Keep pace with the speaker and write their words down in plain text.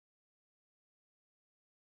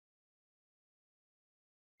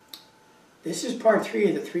This is part 3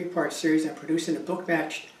 of the 3-part series on producing the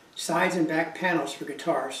book-matched sides and back panels for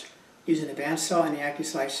guitars using the bandsaw and the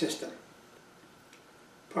Accu-Slice system.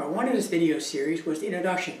 Part 1 of this video series was the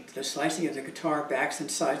introduction to the slicing of the guitar backs and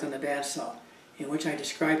sides on the bandsaw, in which I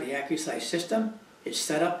described the Accu-Slice system, its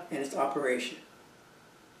setup, and its operation.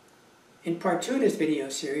 In part 2 of this video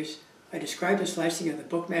series, I described the slicing of the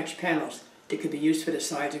book-matched panels that could be used for the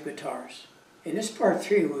sides of guitars. In this part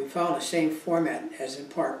 3, we'll be following the same format as in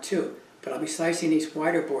part 2, but I'll be slicing these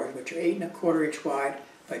wider boards, which are 8 1/4 inch wide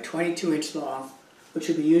by 22 inch long, which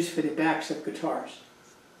will be used for the backs of guitars.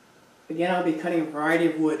 Again, I'll be cutting a variety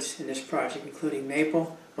of woods in this project, including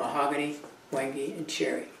maple, mahogany, wenge, and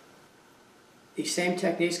cherry. These same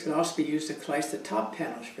techniques can also be used to slice the top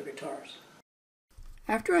panels for guitars.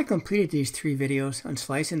 After I completed these 3 videos on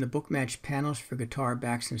slicing the book-matched panels for guitar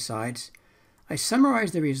backs and sides, I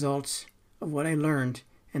summarized the results of what I learned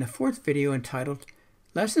in a 4th video entitled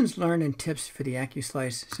Lessons Learned and Tips for the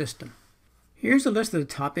Accu-Slice System. Here's a list of the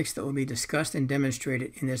topics that will be discussed and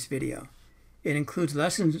demonstrated in this video. It includes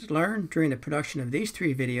lessons learned during the production of these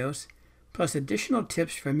 3 videos, plus additional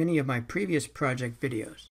tips from many of my previous project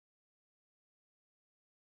videos.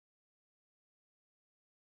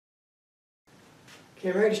 Okay,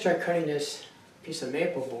 I'm ready to start cutting this piece of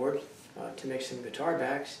maple board to make some guitar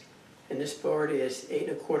backs. And this board is 8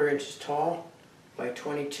 1/4 inches tall by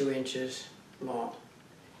 22 inches long.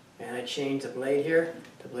 And I changed the blade here.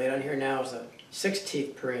 The blade on here now is a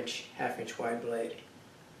 6/10 per inch, 1/2 inch wide blade.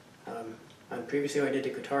 Previously when I did the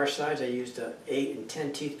guitar sides, I used 8 and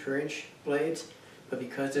 10 per inch blades, but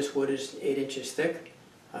because this wood is 8 inches thick,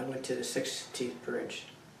 I went to the 6/10 per inch.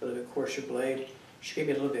 A little bit coarser blade, should give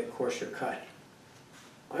me a little bit coarser cut.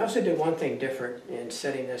 I also did one thing different in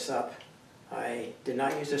setting this up. I did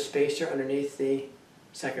not use a spacer underneath the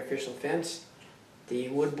sacrificial fence. The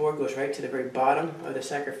wood board goes right to the very bottom of the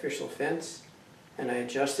sacrificial fence, and I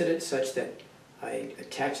adjusted it such that I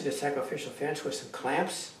attached the sacrificial fence with some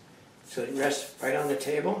clamps so it rests right on the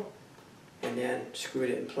table, and then screwed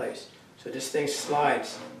it in place. So this thing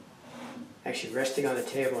slides, actually resting on the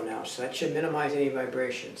table now, so that should minimize any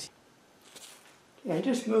vibrations. Yeah, I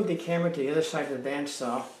just moved the camera to the other side of the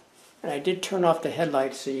bandsaw, and I did turn off the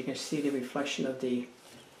headlights so you can see the reflection of the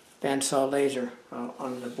bandsaw laser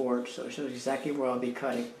on the board, so it shows exactly where I'll be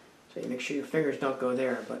cutting. So you make sure your fingers don't go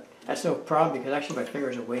there, but that's no problem because actually my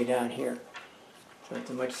fingers are way down here. So it's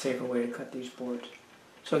a much safer way to cut these boards.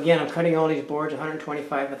 So again, I'm cutting all these boards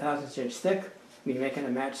 125 1/1000 inch thick. I'll be making a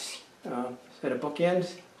match set of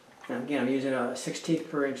bookends. And again, I'm using a 6/10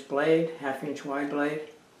 per inch blade, 1/2 inch wide blade.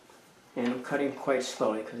 And I'm cutting quite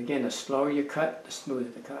slowly because again, the slower you cut, the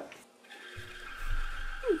smoother the cut.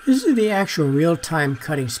 This is the actual real-time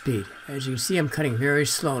cutting speed. As you can see, I'm cutting very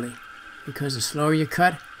slowly because the slower you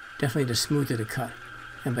cut, definitely the smoother the cut.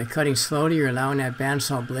 And by cutting slowly, you're allowing that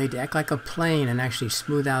bandsaw blade to act like a plane and actually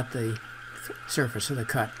smooth out the surface of the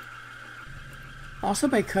cut. Also,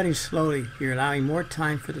 by cutting slowly, you're allowing more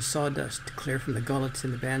time for the sawdust to clear from the gullets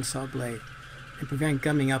in the bandsaw blade and prevent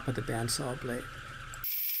gumming up of the bandsaw blade.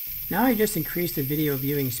 Now I just increased the video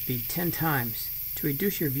viewing speed 10 times to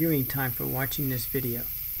reduce your viewing time for watching this video.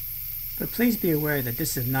 But please be aware that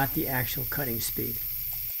this is not the actual cutting speed.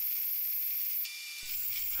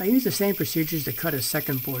 I use the same procedures to cut a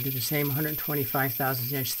second board to the same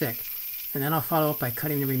 125 inch thick, and then I'll follow up by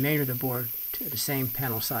cutting the remainder of the board to the same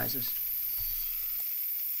panel sizes.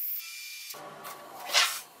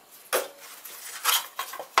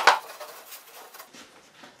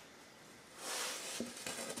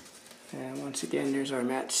 And once again, there's our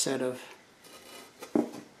matched set of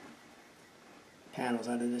panels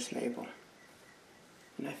out of this maple.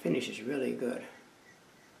 And that finish is really good.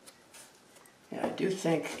 And I do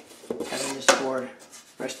think having this board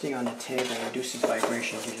resting on the table reduces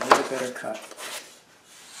vibration, gives you a little better cut.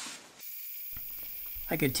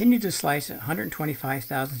 I continue to slice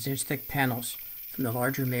 125 inch thick panels from the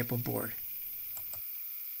larger maple board.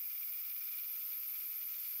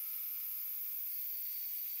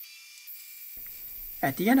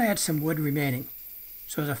 At the end I had some wood remaining,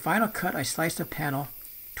 so as a final cut I sliced a panel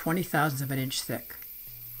 20/1000 of an inch thick.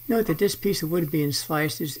 Note that this piece of wood being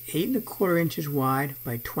sliced is 8 1/4 inches wide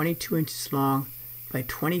by 22 inches long by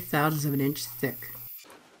 20/1000 of an inch thick.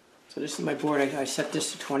 So this is my board. I set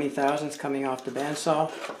this to 20/1000 coming off the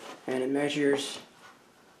bandsaw, and it measures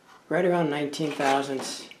right around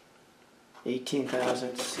 19/1000,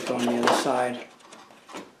 18/1000 going the other side.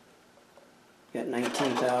 Got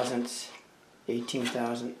 19/1000,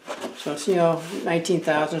 18/1000. So it's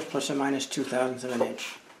 19/1000 plus or minus 2/1000 of an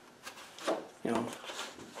inch.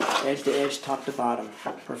 Edge to edge, top to bottom,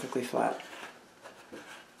 perfectly flat.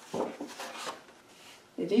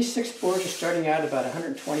 These 6 boards are starting out at about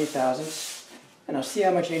 120 thousandths, and I'll see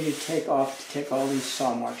how much I need to take off to take all these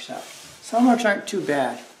saw marks out. Saw marks aren't too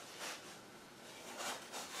bad.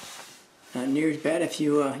 Not near as bad if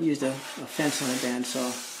you used a fence on a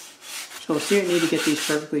bandsaw. So we'll see, we need to get these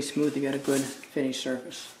perfectly smooth to get a good finished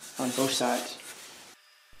surface on both sides.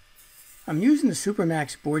 I'm using the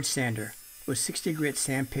Supermax board sander with 60 grit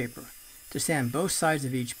sandpaper to sand both sides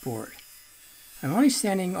of each board. I'm only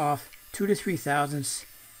sanding off 2 to 3 thousandths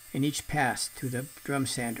in each pass through the drum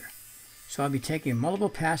sander. So I'll be taking multiple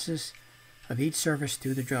passes of each surface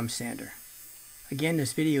through the drum sander. Again,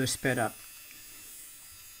 this video is sped up.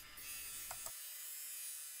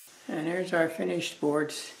 And there's our finished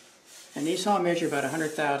boards. And these all measure about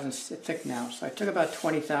 100 thousandths thick now. So I took about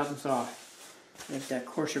 20 thousandths off. If that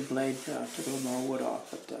coarser blade took a little more wood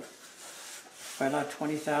off. But if I allowed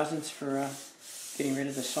 20 thousandths for getting rid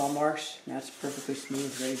of the saw marks, and that's perfectly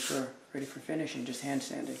smooth, ready for finishing, just hand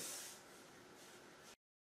sanding.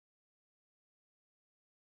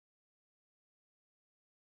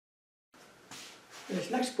 For this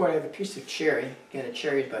next board I have a piece of cherry. Again, a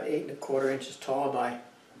cherry is about 8 1/4 inches tall by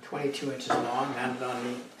 22 inches long, mounted on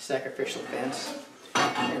the sacrificial fence.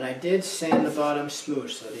 And I did sand the bottom smooth,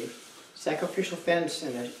 so the sacrificial fence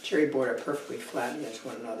and the cherry board are perfectly flat against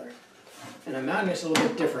one another. And I'm mounting this a little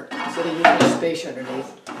bit different. Instead of using a space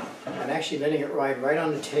underneath, I'm actually letting it ride right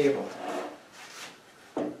on the table.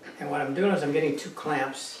 And what I'm doing is I'm getting 2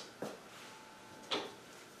 clamps,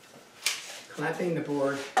 clamping the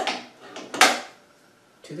board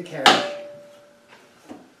to the carriage.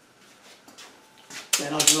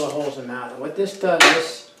 Then I'll drill holes and mount it. What this does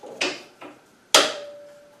is,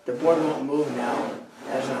 the board won't move now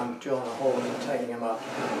as I'm drilling the holes and tightening them up.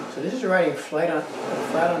 So this is riding flat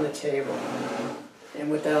on the table. And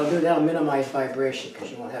what that'll do, that'll minimize vibration,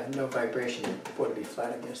 because you won't have no vibration. The board will be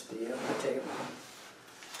flat against the table.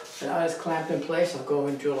 So now it's clamped in place. I'll go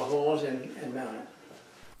and drill the holes and mount it.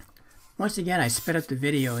 Once again, I sped up the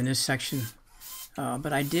video in this section,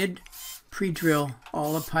 but I did pre-drill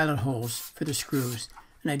all the pilot holes for the screws,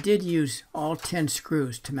 and I did use all 10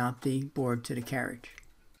 screws to mount the board to the carriage.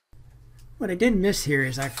 What I did miss here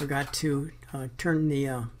is I forgot to turn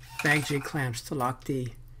the bag jig clamps to lock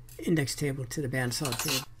the index table to the bandsaw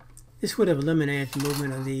table. This would have eliminated the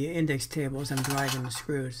movement of the index table as I'm driving the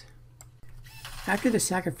screws. After the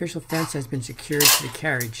sacrificial fence has been secured to the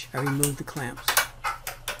carriage, I remove the clamps.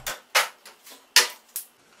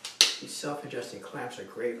 These self-adjusting clamps are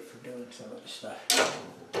great for doing some of this stuff.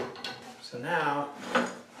 So now,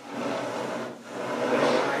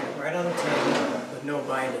 right on the table with no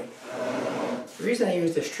binding. The reason I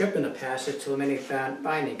use the strip in the pass is to eliminate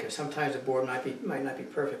binding, because sometimes the board might not be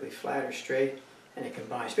perfectly flat or straight, and it can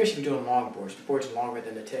bind, especially if you're doing long boards. The board's longer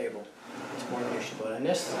than the table. It's more of an issue. But on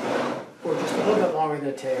this board, just a little bit longer than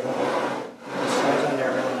the table, it slides on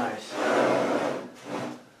there real nice.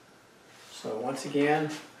 So once again,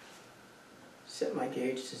 set my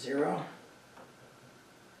gauge to 0.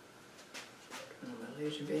 Turn on my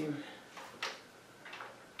laser beam.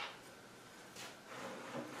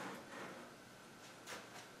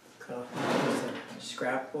 Cut off the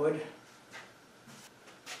scrap wood.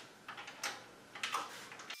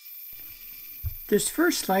 This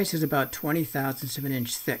first slice is about 20 thousandths of an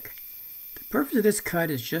inch thick. The purpose of this cut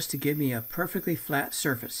is just to give me a perfectly flat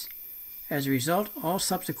surface. As a result, all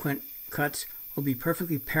subsequent cuts will be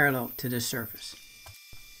perfectly parallel to this surface.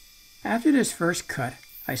 After this first cut,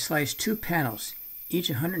 I sliced 2 panels, each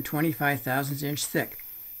 125 thousandths inch thick,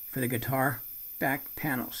 for the guitar back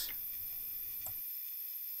panels.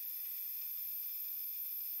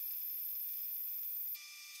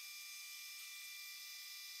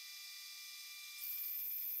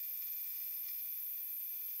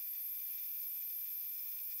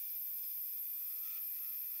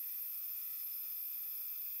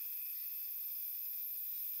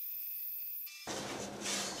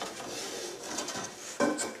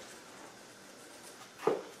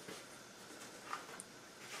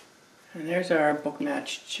 And there's our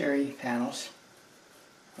book-matched cherry panels.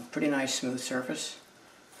 A pretty nice smooth surface.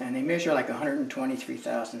 And they measure like 123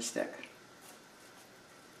 thousandths thick.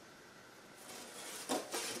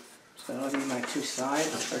 So that'll be my 2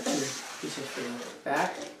 sides, or 2 pieces for the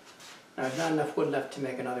back. Now there's not enough wood left to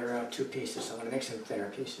make another 2 pieces, so I'm going to make some thinner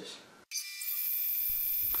pieces.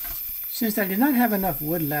 Since I did not have enough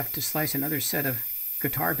wood left to slice another set of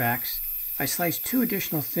guitar backs, I sliced 2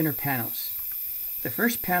 additional thinner panels. The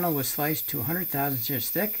first panel was sliced to 100 thousandths inch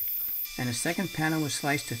thick, and the second panel was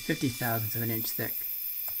sliced to 50 thousandths of an inch thick.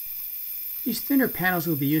 These thinner panels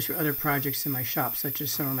will be used for other projects in my shop, such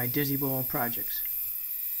as some of my Dizzy Bowl projects.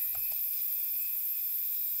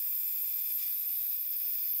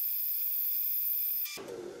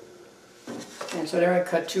 And so there I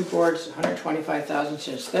cut two boards 125 thousandths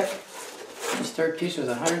inch thick. This third piece was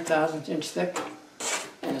 100 thousandths inch thick,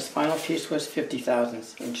 and this final piece was 50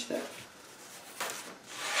 thousandths inch thick.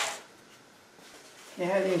 I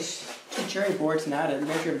have these two cherry boards now that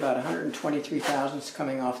measured about 123 thousandths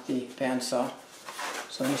coming off the bandsaw.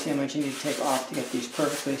 So let me see how much you need to take off to get these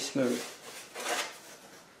perfectly smooth.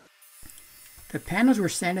 The panels were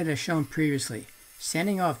sanded as shown previously,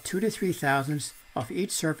 sanding off 2 to 3 thousandths off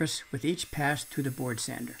each surface with each pass through the board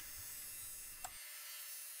sander.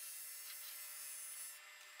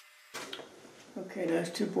 Okay, those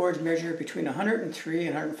two boards measure between 103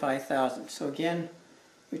 and 105 thousandths. So again,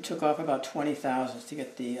 we took off about 20 thousandths to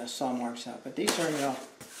get the saw marks out. But these are,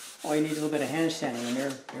 all you need is a little bit of hand sanding and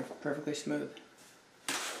they're perfectly smooth.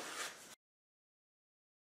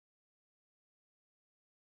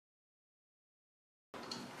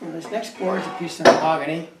 And this next board is a piece of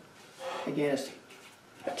mahogany. Again, it's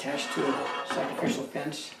attached to a sacrificial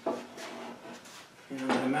fence. And I'm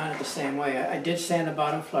going to mount it the same way. I did sand the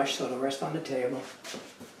bottom flush so it'll rest on the table.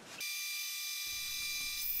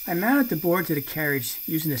 I mounted the board to the carriage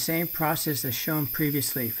using the same process as shown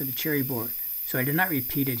previously for the cherry board, so I did not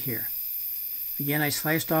repeat it here. Again, I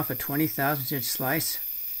sliced off a 20 thousandths inch slice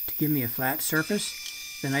to give me a flat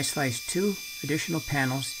surface. Then I sliced two additional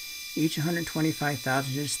panels, each 125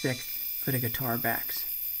 thousandths inch thick, for the guitar backs.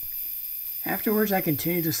 Afterwards, I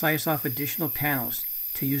continued to slice off additional panels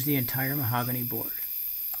to use the entire mahogany board.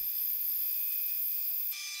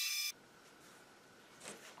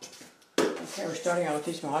 Okay, we're starting out with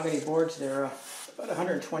these mahogany boards. They're about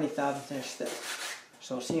 120 thousandths inch thick.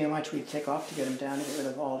 So we'll see how much we take off to get them down to get rid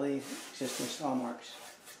of all the existing saw marks.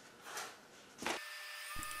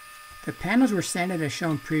 The panels were sanded as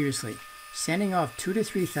shown previously, sanding off 2 to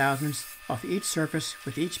 3 thousandths off each surface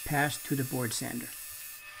with each pass through the board sander.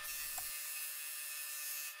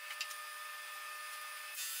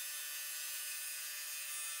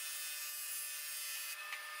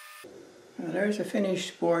 Now there's the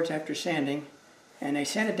finished boards after sanding, and they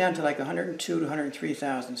sanded down to like 102 to 103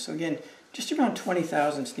 thousandths. So again, just around 20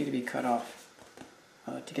 thousandths need to be cut off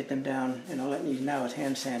to get them down, and all that needs now is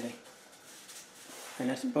hand sanding. And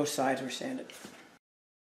that's both sides were sanded.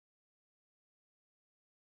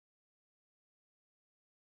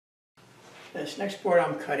 This next board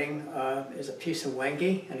I'm cutting is a piece of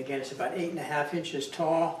Wenge, and again it's about 8.5 inches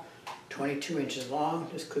tall, 22 inches long.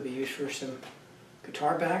 This could be used for some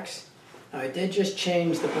guitar backs. I did just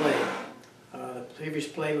change the blade. The previous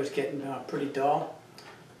blade was getting pretty dull,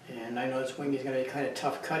 and I know this Wenge is going to be kind of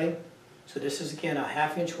tough cutting. So this is again a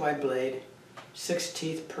 1/2 inch wide blade, 6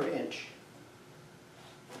 teeth per inch.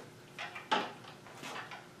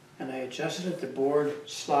 And I adjusted it, the board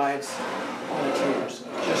slides on the table, so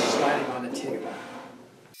just sliding on the table.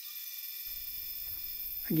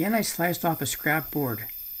 Again, I sliced off a scrap board,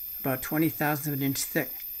 about 20 thousandths of an inch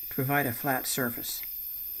thick, to provide a flat surface.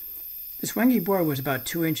 This Wenge board was about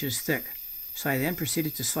 2 inches thick, so I then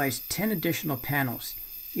proceeded to slice 10 additional panels,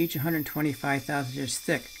 each 125 thousandths inch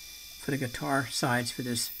thick, for the guitar sides for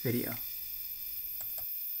this video.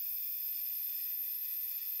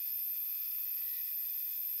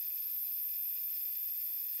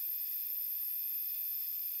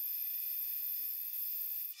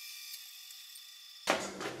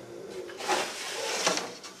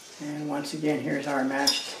 And once again, here's our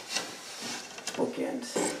matched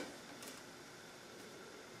bookends.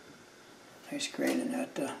 Nice grain in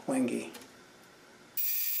that Wenge.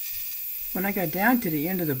 When I got down to the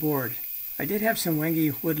end of the board, I did have some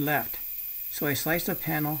Wenge wood left, so I sliced a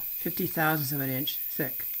panel 50 thousandths of an inch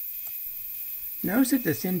thick. Notice that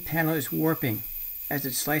the thin panel is warping as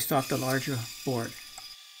it sliced off the larger board.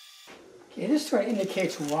 Okay, this sort of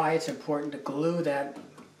indicates why it's important to glue that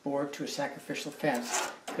board to a sacrificial fence,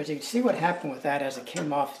 because you can see what happened with that as it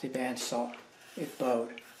came off the bandsaw. It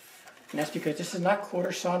bowed. And that's because this is not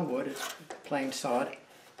quarter sawn wood, it's plain sawed.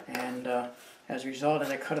 And as a result, as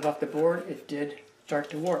I cut it off the board, it did start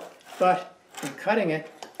to warp. But in cutting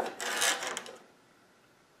it,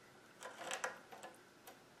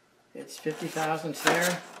 it's 50 thousandths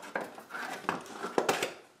there,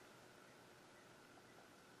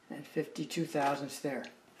 and 52 thousandths there.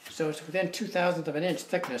 So it's within 2/1000 of an inch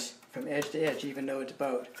thickness from edge to edge, even though it's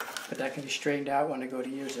bowed. But that can be straightened out when I go to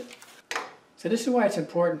use it. So this is why it's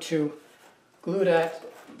important to glue that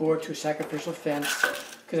board to a sacrificial fence,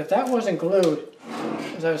 because if that wasn't glued,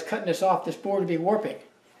 as I was cutting this off, this board would be warping,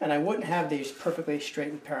 and I wouldn't have these perfectly straight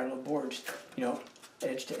and parallel boards,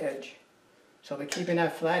 edge to edge. So by keeping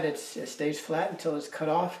that flat, it stays flat until it's cut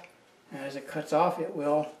off, and as it cuts off, it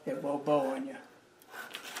will bow on you.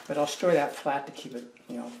 But I'll store that flat to keep it,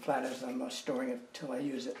 flat as I'm storing it until I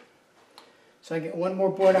use it. So I get one more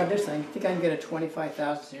board on this. I think I can get a 25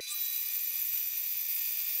 thousandths here.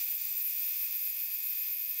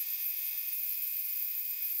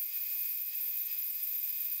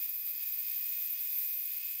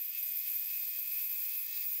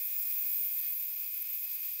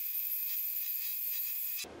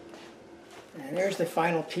 And there's the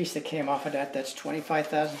final piece that came off of that. That's 25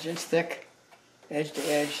 thousandths inch thick, edge to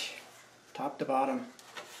edge, top to bottom.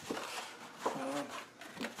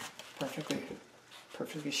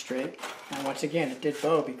 Perfectly straight. And once again, it did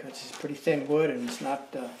bow because it's pretty thin wood and it's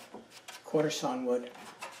not quarter sawn wood.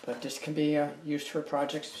 But this can be used for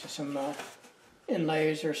projects, some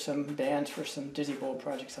inlays or some bands for some dizzy bowl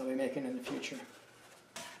projects I'll be making in the future.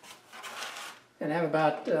 And I have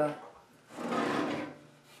about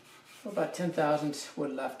 10 thousandths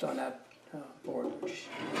wood left on that board, which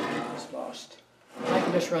is lost. I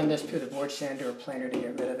can just run this through the board sander or planer to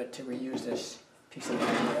get rid of it to reuse this piece of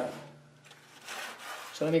wood.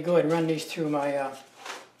 So let me go ahead and run these through my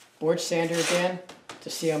board sander again to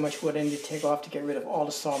see how much wood I need to take off to get rid of all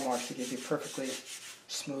the saw marks to give you perfectly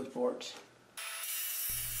smooth boards.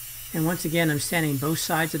 And once again, I'm sanding both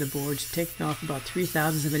sides of the boards, taking off about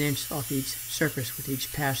 3/1000 of an inch off each surface with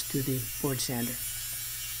each pass through the board sander.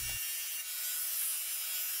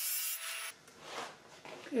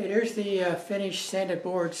 Okay, there's the finished sanded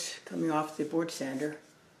boards coming off the board sander.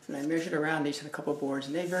 And I measured around these on a couple of boards,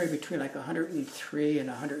 and they vary between like 103 and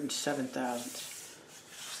 107 thousandths.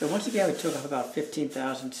 So once again, we took off about 15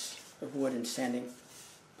 thousandths of wood in sanding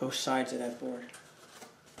both sides of that board.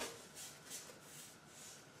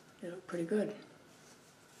 They look pretty good.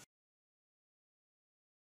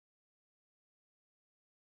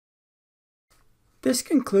 This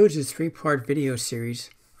concludes this three-part video series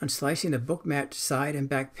on slicing the book match side and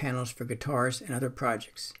back panels for guitars and other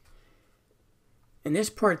projects. In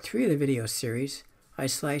this part 3 of the video series, I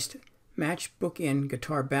sliced matched book-end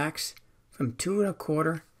guitar backs from 2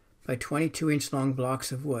 1/4 by 22 inch long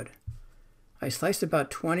blocks of wood. I sliced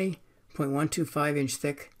about 20.125 inch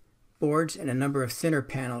thick boards and a number of thinner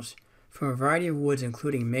panels from a variety of woods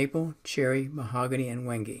including maple, cherry, mahogany, and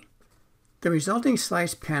wenge. The resulting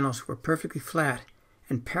sliced panels were perfectly flat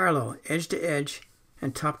and parallel edge to edge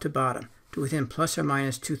and top to bottom to within plus or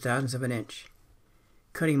minus 0.02 of an inch.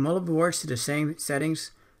 Cutting multiple boards to the same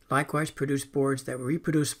settings likewise produced boards that were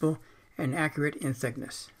reproducible and accurate in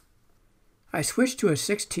thickness. I switched to a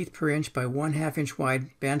 6 teeth per inch by 1/2 inch wide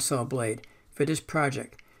bandsaw blade for this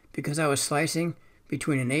project because I was slicing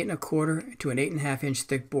between an 8 1/4 to an 8 1/2 inch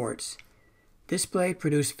thick boards. This blade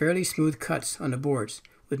produced fairly smooth cuts on the boards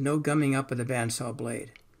with no gumming up of the bandsaw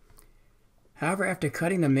blade. However, after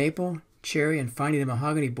cutting the maple, cherry, and finally the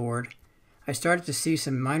mahogany board, I started to see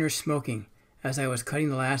some minor smoking as I was cutting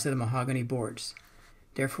the last of the mahogany boards.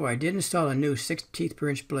 Therefore, I did install a new 6 teeth per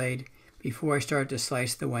inch blade before I started to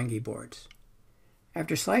slice the wenge boards.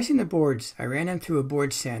 After slicing the boards, I ran them through a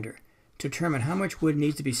board sander to determine how much wood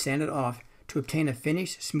needs to be sanded off to obtain a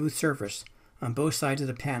finished, smooth surface on both sides of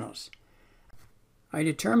the panels. I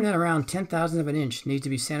determined that around 0.10 of an inch needs to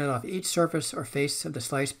be sanded off each surface or face of the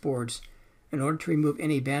sliced boards in order to remove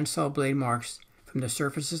any bandsaw blade marks from the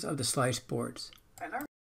surfaces of the sliced boards.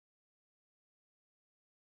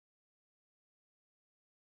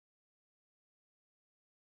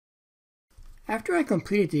 After I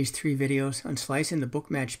completed these 3 videos on slicing the book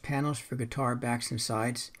match panels for guitar backs and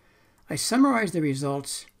sides, I summarized the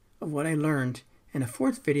results of what I learned in a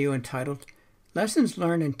 4th video entitled Lessons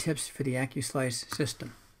Learned and Tips for the Accu-Slice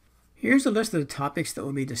System. Here's a list of the topics that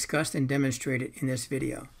will be discussed and demonstrated in this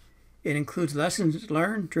video. It includes lessons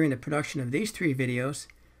learned during the production of these 3 videos,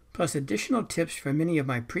 plus additional tips from many of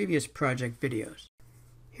my previous project videos.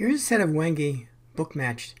 Here's a set of wenge book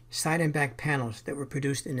matched side and back panels that were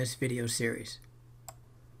produced in this video series.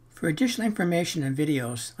 For additional information and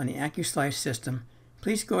videos on the Accu-Slice system,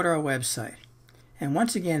 please go to our website. And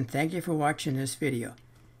once again, thank you for watching this video.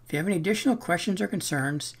 If you have any additional questions or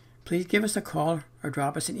concerns, please give us a call or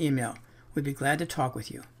drop us an email. We'd be glad to talk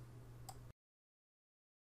with you.